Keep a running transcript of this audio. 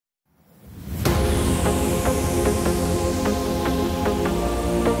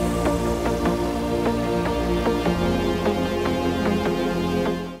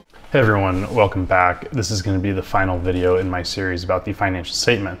Hey everyone, welcome back. This is going to be the final video in my series about the financial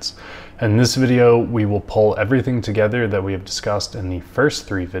statements. In this video, we will pull everything together that we have discussed in the first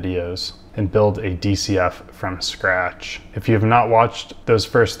 3 videos and build a DCF from scratch. If you have not watched those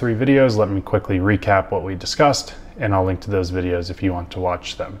first 3 videos, let me quickly recap what we discussed, and I'll link to those videos if you want to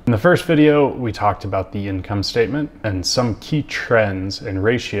watch them. In the first video, we talked about the income statement and some key trends and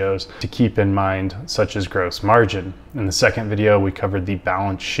ratios to keep in mind, such as gross margin. In the second video, we covered the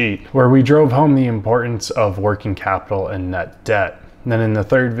balance sheet, where we drove home the importance of working capital and net debt. And then in the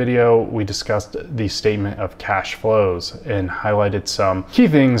third video, we discussed the statement of cash flows and highlighted some key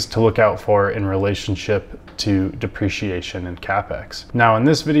things to look out for in relationship to depreciation and CapEx. Now in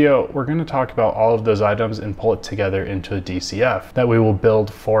this video, we're going to talk about all of those items and pull it together into a DCF that we will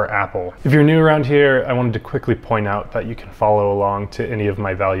build for Apple. If you're new around here, I wanted to quickly point out that you can follow along to any of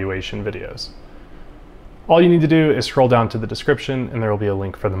my valuation videos. All you need to do is scroll down to the description and there will be a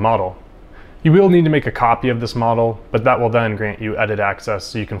link for the model. You will need to make a copy of this model, but that will then grant you edit access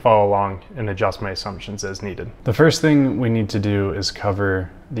so you can follow along and adjust my assumptions as needed. The first thing we need to do is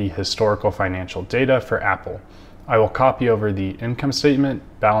cover the historical financial data for Apple. I will copy over the income statement,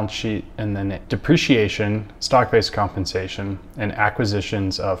 balance sheet, and then depreciation, stock-based compensation, and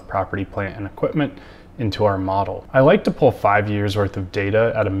acquisitions of property, plant, and equipment into our model. I like to pull 5 years worth of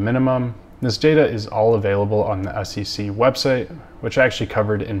data at a minimum. This data is all available on the SEC website, which I actually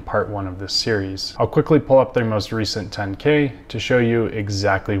covered in part 1 of this series. I'll quickly pull up their most recent 10K to show you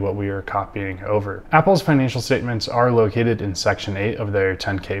exactly what we are copying over. Apple's financial statements are located in section 8 of their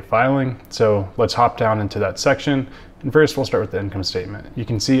 10K filing, so let's hop down into that section. And first we'll start with the income statement. You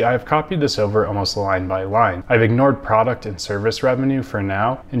can see I've copied this over almost line by line. I've ignored product and service revenue for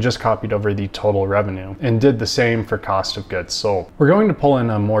now and just copied over the total revenue and did the same for cost of goods sold. We're going to pull in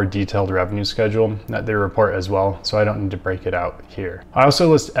a more detailed revenue schedule that they report as well, so I don't need to break it out here. I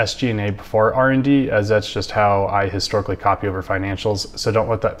also list SG&A before R&D, as that's just how I historically copy over financials, so don't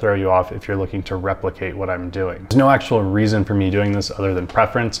let that throw you off if you're looking to replicate what I'm doing. There's no actual reason for me doing this other than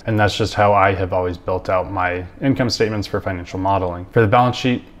preference, and that's just how I have always built out my income statement for financial modeling. For the balance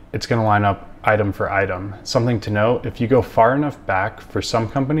sheet, it's going to line up item for item. Something to note, if you go far enough back for some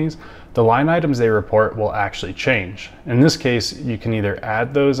companies, the line items they report will actually change. In this case, you can either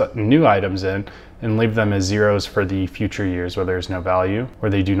add those new items in and leave them as zeros for the future years where there's no value,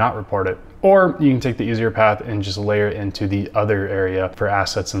 where they do not report it, or you can take the easier path and just layer it into the other area for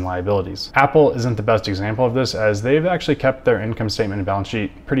assets and liabilities. Apple isn't the best example of this, as they've actually kept their income statement and balance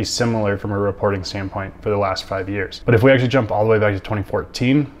sheet pretty similar from a reporting standpoint for the last 5 years. But if we actually jump all the way back to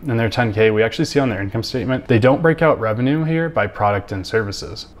 2014, in their 10K, we actually see on their income statement, they don't break out revenue here by product and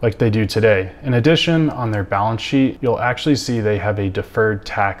services like they do today. In addition, on their balance sheet, you'll actually see they have a deferred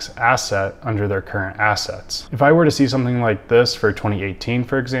tax asset under their current assets. If I were to see something like this for 2018,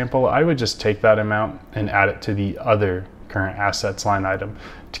 for example, I would just take that amount and add it to the other current assets line item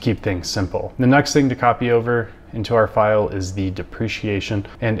to keep things simple. The next thing to copy over into our file is the depreciation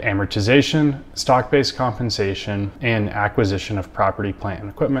and amortization, stock-based compensation, and acquisition of property, plant, and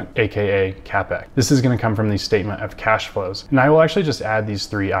equipment, aka CapEx. This is going to come from the statement of cash flows. And I will actually just add these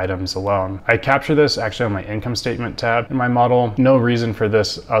 3 items alone. I capture this actually on my income statement tab in my model. No reason for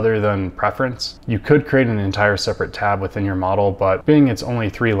this other than preference. You could create an entire separate tab within your model, but being it's only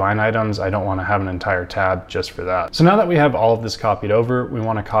 3 line items, I don't want to have an entire tab just for that. So now that we have all of this copied over, we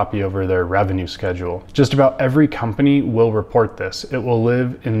want to copy over their revenue schedule. Just about every company will report this. It will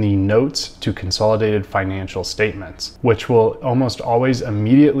live in the notes to consolidated financial statements, which will almost always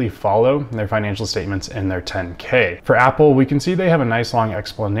immediately follow their financial statements in their 10K. For Apple, we can see they have a nice long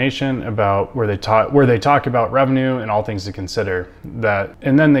explanation about where they talk about revenue and all things to consider that,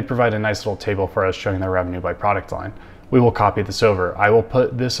 and then they provide a nice little table for us showing their revenue by product line. We will copy this over. I will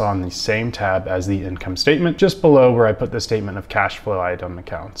put this on the same tab as the income statement, just below where I put the statement of cash flow item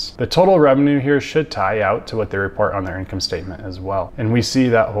accounts. The total revenue here should tie out to what they report on their income statement as well. And we see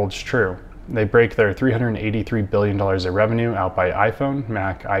that holds true. They break their $383 billion of revenue out by iPhone,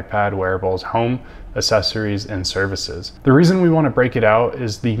 Mac, iPad, wearables, home, accessories, and services. The reason we want to break it out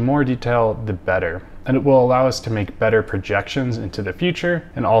is the more detail, the better. And it will allow us to make better projections into the future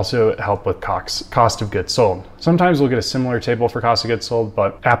and also help with cost of goods sold. Sometimes we'll get a similar table for cost of goods sold,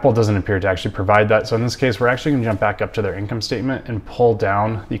 but Apple doesn't appear to actually provide that. So in this case, we're actually going to jump back up to their income statement and pull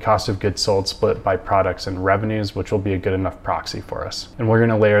down the cost of goods sold split by products and revenues, which will be a good enough proxy for us. And we're going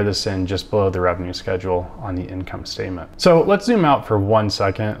to layer this in just below the revenue schedule on the income statement. So let's zoom out for 1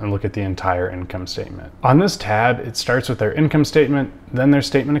 second and look at the entire income statement. On this tab, it starts with their income statement, then their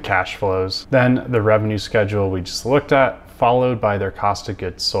statement of cash flows, then the revenue schedule we just looked at, followed by their cost of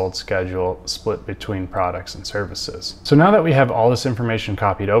goods sold schedule split between products and services. So now that we have all this information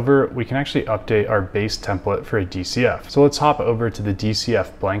copied over, we can actually update our base template for a DCF. So let's hop over to the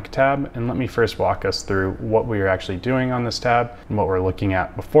DCF Blank tab, and let me first walk us through what we are actually doing on this tab and what we're looking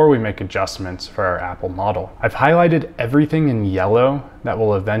at before we make adjustments for our Apple model. I've highlighted everything in yellow that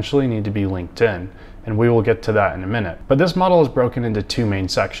will eventually need to be linked in, and we will get to that in a minute. But this model is broken into two main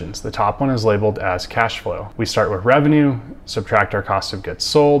sections. The top one is labeled as cash flow. We start with revenue, subtract our cost of goods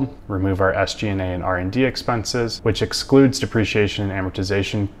sold, remove our SG&A and R&D expenses, which excludes depreciation and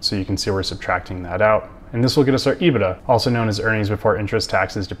amortization, so you can see we're subtracting that out. And this will get us our EBITDA, also known as earnings before interest,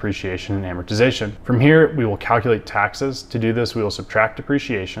 taxes, depreciation, and amortization. From here, we will calculate taxes. To do this, we will subtract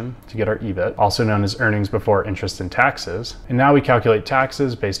depreciation to get our EBIT, also known as earnings before interest and taxes. And now we calculate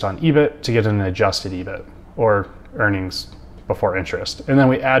taxes based on EBIT to get an adjusted EBIT, or earnings before interest. And then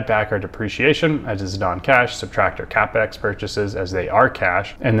we add back our depreciation as is non-cash, subtract our CapEx purchases as they are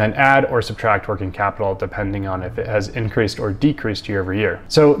cash, and then add or subtract working capital depending on if it has increased or decreased year over year.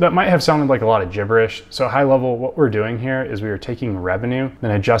 So that might have sounded like a lot of gibberish. So high level, what we're doing here is we are taking revenue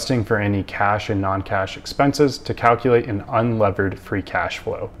and adjusting for any cash and non-cash expenses to calculate an unlevered free cash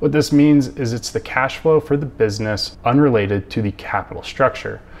flow. What this means is it's the cash flow for the business unrelated to the capital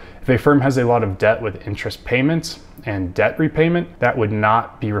structure. If a firm has a lot of debt with interest payments and debt repayment, that would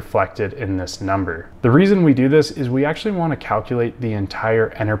not be reflected in this number. The reason we do this is we actually want to calculate the entire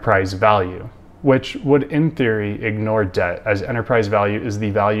enterprise value, which would in theory ignore debt, as enterprise value is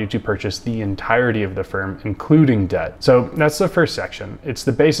the value to purchase the entirety of the firm, including debt. So that's the first section. It's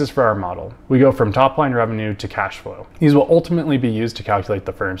the basis for our model. We go from top line revenue to cash flow. These will ultimately be used to calculate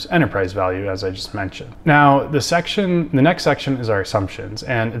the firm's enterprise value, as I just mentioned. Now, the next section is our assumptions,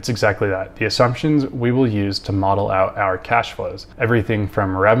 and it's exactly that. The assumptions we will use to model out our cash flows, everything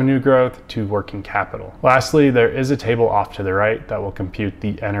from revenue growth to working capital. Lastly, there is a table off to the right that will compute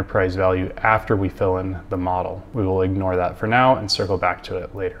the enterprise value after we fill in the model. We will ignore that for now and circle back to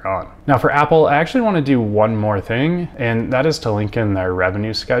it later on. Now for Apple, I actually want to do one more thing, and that is to link in their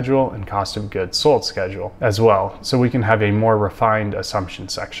revenue schedule and cost of goods sold schedule as well, so we can have a more refined assumption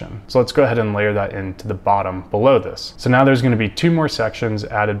section. So let's go ahead and layer that into the bottom below this. So now there's going to be two more sections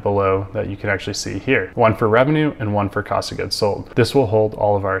added below that you can actually see here, one for revenue and one for cost of goods sold. This will hold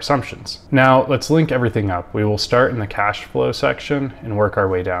all of our assumptions. Now let's link everything up. We will start in the cash flow section and work our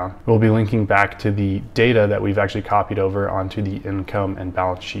way down. We'll be linking back to the data that we've actually copied over onto the income and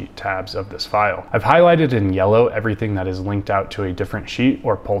balance sheet tabs of this file. I've highlighted in yellow everything that is linked out to a different sheet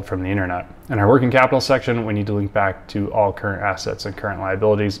or pulled from the internet. In our working capital section, we need to link back to all current assets and current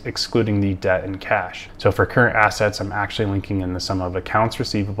liabilities, excluding the debt and cash. So for current assets, I'm actually linking in the sum of accounts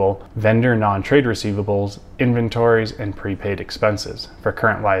receivable, vendor non-trade receivables, inventories, and prepaid expenses. For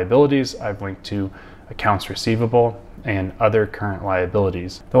current liabilities, I've linked to accounts receivable and other current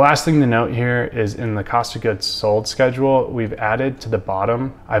liabilities. The last thing to note here is in the cost of goods sold schedule, we've added to the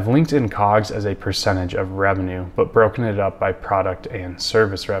bottom, I've linked in COGS as a percentage of revenue, but broken it up by product and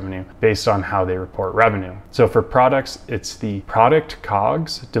service revenue based on how they report revenue. So for products, it's the product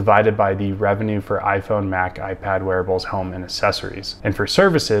COGS divided by the revenue for iPhone, Mac, iPad, wearables, home, and accessories. And for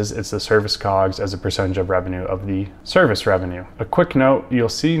services, it's the service COGS as a percentage of revenue of the service revenue. A quick note, you'll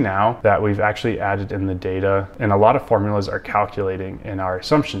see now that we've actually added in the data, and a lot of formulas are calculating in our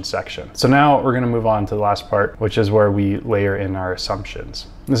assumptions section. So now we're going to move on to the last part, which is where we layer in our assumptions.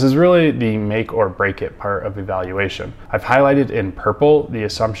 This is really the make or break it part of evaluation. I've highlighted in purple the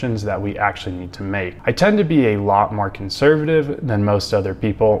assumptions that we actually need to make. I tend to be a lot more conservative than most other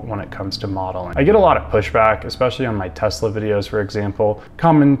people when it comes to modeling. I get a lot of pushback, especially on my Tesla videos, for example.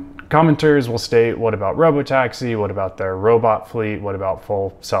 Commenters will state, what about robotaxi? What about their robot fleet? What about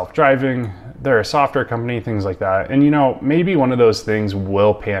full self-driving? They're a software company, things like that. And you know, maybe one of those things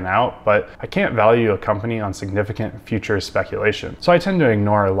will pan out, but I can't value a company on significant future speculation. So I tend to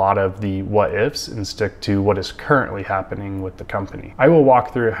ignore a lot of the what ifs and stick to what is currently happening with the company. I will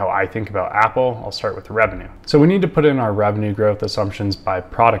walk through how I think about Apple. I'll start with revenue. So we need to put in our revenue growth assumptions by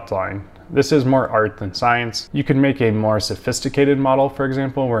product line. This is more art than science. You can make a more sophisticated model, for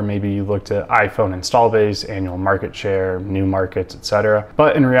example, where maybe you looked at iPhone install base, annual market share, new markets, etc.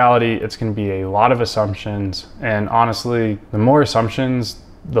 But in reality, it's going to be a lot of assumptions. And honestly, the more assumptions,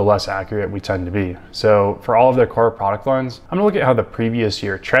 the less accurate we tend to be. So for all of their core product lines, I'm gonna look at how the previous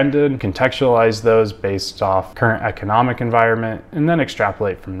year trended, contextualize those based off current economic environment, and then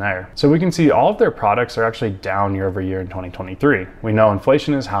extrapolate from there. So we can see all of their products are actually down year over year in 2023. We know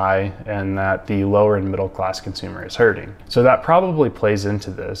inflation is high and that the lower and middle class consumer is hurting. So that probably plays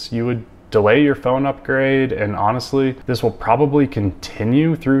into this. You would delay your phone upgrade, and honestly, this will probably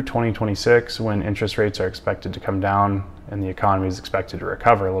continue through 2026 when interest rates are expected to come down and the economy is expected to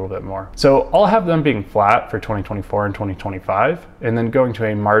recover a little bit more. So I'll have them being flat for 2024 and 2025, and then going to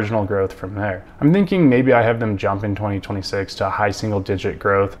a marginal growth from there. I'm thinking maybe I have them jump in 2026 to a high single-digit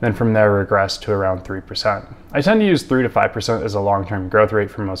growth, then from there regress to around 3%. I tend to use 3 to 5% as a long-term growth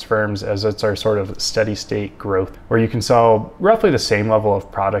rate for most firms, as it's our sort of steady state growth, where you can sell roughly the same level of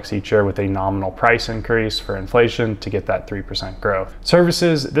products each year with a nominal price increase for inflation to get that 3% growth.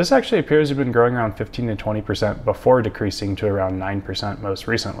 Services, this actually appears to have been growing around 15 to 20% before decreasing to around 9% most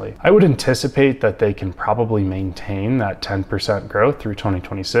recently. I would anticipate that they can probably maintain that 10% growth through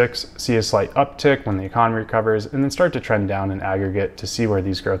 2026, see a slight uptick when the economy recovers, and then start to trend down in aggregate to see where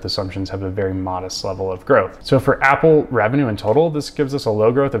these growth assumptions have a very modest level of growth. So for Apple revenue in total, this gives us a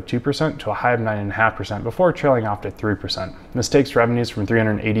low growth of 2% to a high of 9.5% before trailing off to 3%. This takes revenues from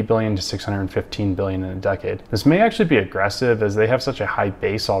 $380 billion to $615 billion in a decade. This may actually be aggressive as they have such a high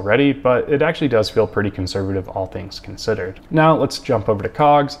base already, but it actually does feel pretty conservative, all things considered. Now let's jump over to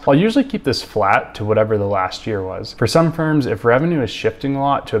COGS. I'll usually keep this flat to whatever the last year was. For some firms, if revenue is shifting a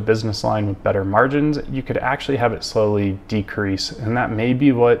lot to a business line with better margins, you could actually have it slowly decrease, and that may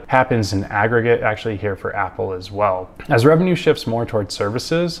be what happens in aggregate actually here for Apple as well. As revenue shifts more towards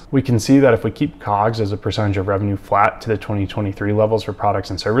services, we can see that if we keep COGS as a percentage of revenue flat to the 2023 levels for products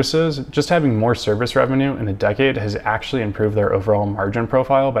and services, just having more service revenue in a decade has actually improved their overall margin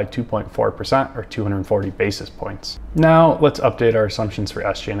profile by 2.4% or 240 basis points. Now let's update our assumptions for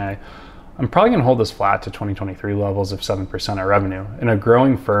SG&A. I'm probably gonna hold this flat to 2023 levels of 7% of revenue. In a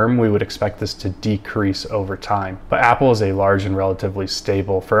growing firm, we would expect this to decrease over time. But Apple is a large and relatively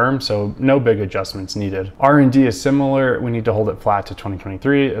stable firm, so no big adjustments needed. R&D is similar. We need to hold it flat to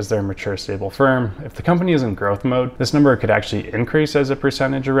 2023 as they're a mature, stable firm. If the company is in growth mode, this number could actually increase as a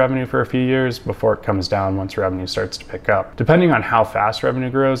percentage of revenue for a few years before it comes down once revenue starts to pick up. Depending on how fast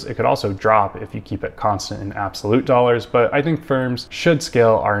revenue grows, it could also drop if you keep it constant in absolute dollars, but I think firms should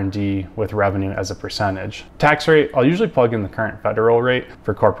scale R&D with revenue as a percentage. Tax rate, I'll usually plug in the current federal rate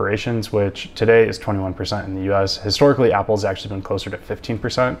for corporations, which today is 21% in the US. Historically, Apple's actually been closer to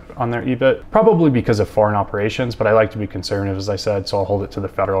 15% on their EBIT, probably because of foreign operations, but I like to be conservative, as I said, so I'll hold it to the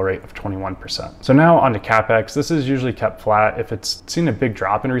federal rate of 21%. So now on to CapEx. This is usually kept flat. If it's seen a big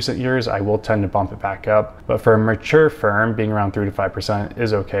drop in recent years, I will tend to bump it back up. But for a mature firm, being around 3 to 5%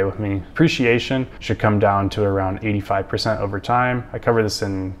 is okay with me. Depreciation should come down to around 85% over time. I cover this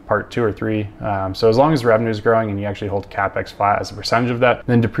in part 2 or 3. So as long as revenue is growing and you actually hold CapEx flat as a percentage of that,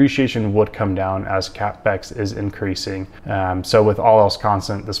 then depreciation would come down as CapEx is increasing. So with all else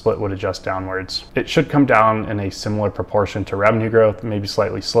constant, the split would adjust downwards. It should come down in a similar proportion to revenue growth, maybe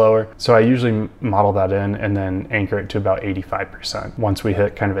slightly slower. So I usually model that in and then anchor it to about 85% once we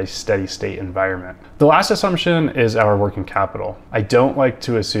hit kind of a steady state environment. The last assumption is our working capital. I don't like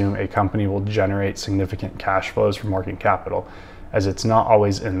to assume a company will generate significant cash flows from working capital, as it's not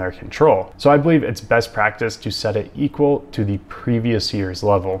always in their control. So I believe it's best practice to set it equal to the previous year's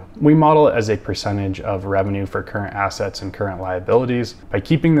level. We model it as a percentage of revenue for current assets and current liabilities. By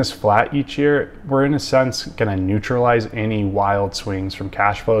keeping this flat each year, we're in a sense gonna neutralize any wild swings from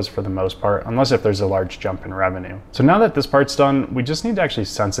cash flows for the most part, unless if there's a large jump in revenue. So now that this part's done, we just need to actually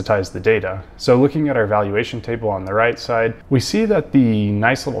sensitize the data. So looking at our valuation table on the right side, we see that the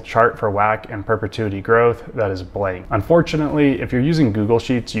nice little chart for WACC and perpetuity growth, that is blank. Unfortunately, if you're using Google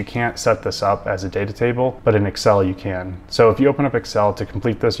Sheets, you can't set this up as a data table, but in Excel you can. So if you open up Excel to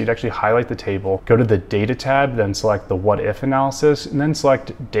complete this, you'd actually highlight the table, go to the data tab, then select the what if analysis, and then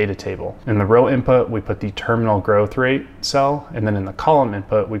select data table. In the row input, we put the terminal growth rate cell, and then in the column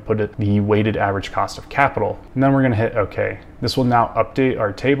input, we put it the weighted average cost of capital, and then we're gonna hit OK. This will now update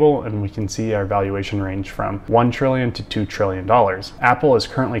our table and we can see our valuation range from $1 trillion to $2 trillion. Apple is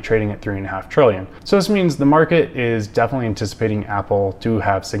currently trading at $3.5 trillion. So this means the market is definitely anticipating Apple to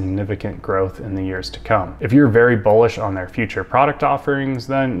have significant growth in the years to come. If you're very bullish on their future product offerings,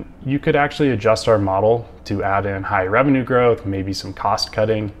 then you could actually adjust our model to add in high revenue growth, maybe some cost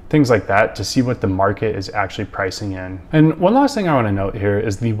cutting, things like that, to see what the market is actually pricing in. And one last thing I want to note here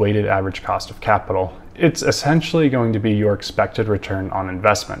is the weighted average cost of capital. It's essentially going to be your expected return on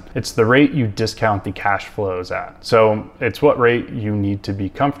investment. It's the rate you discount the cash flows at. So it's what rate you need to be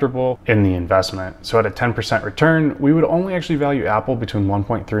comfortable in the investment. So at a 10% return, we would only actually value Apple between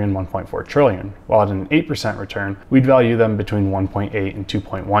 1.3 and 1.4 trillion, while at an 8% return, we'd value them between 1.8 and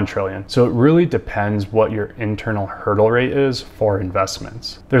 2.1 trillion. So it really depends what your internal hurdle rate is for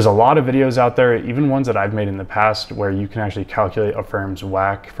investments. There's a lot of videos out there, even ones that I've made in the past, where you can actually calculate a firm's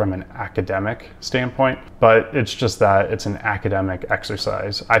WACC from an academic standpoint. standpoint, but it's just that it's an academic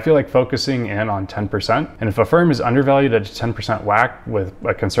exercise. I feel like focusing in on 10%, and if a firm is undervalued at a 10% whack with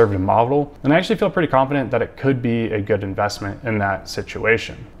a conservative model, then I actually feel pretty confident that it could be a good investment in that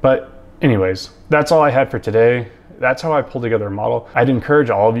situation. But anyways, that's all I had for today. That's how I pull together a model. I'd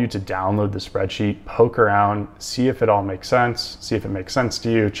encourage all of you to download the spreadsheet, poke around, see if it all makes sense, see if it makes sense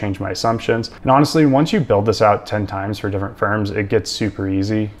to you, change my assumptions. And honestly, once you build this out 10 times for different firms, it gets super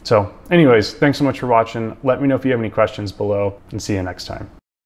easy. So anyways, thanks so much for watching. Let me know if you have any questions below, and see you next time.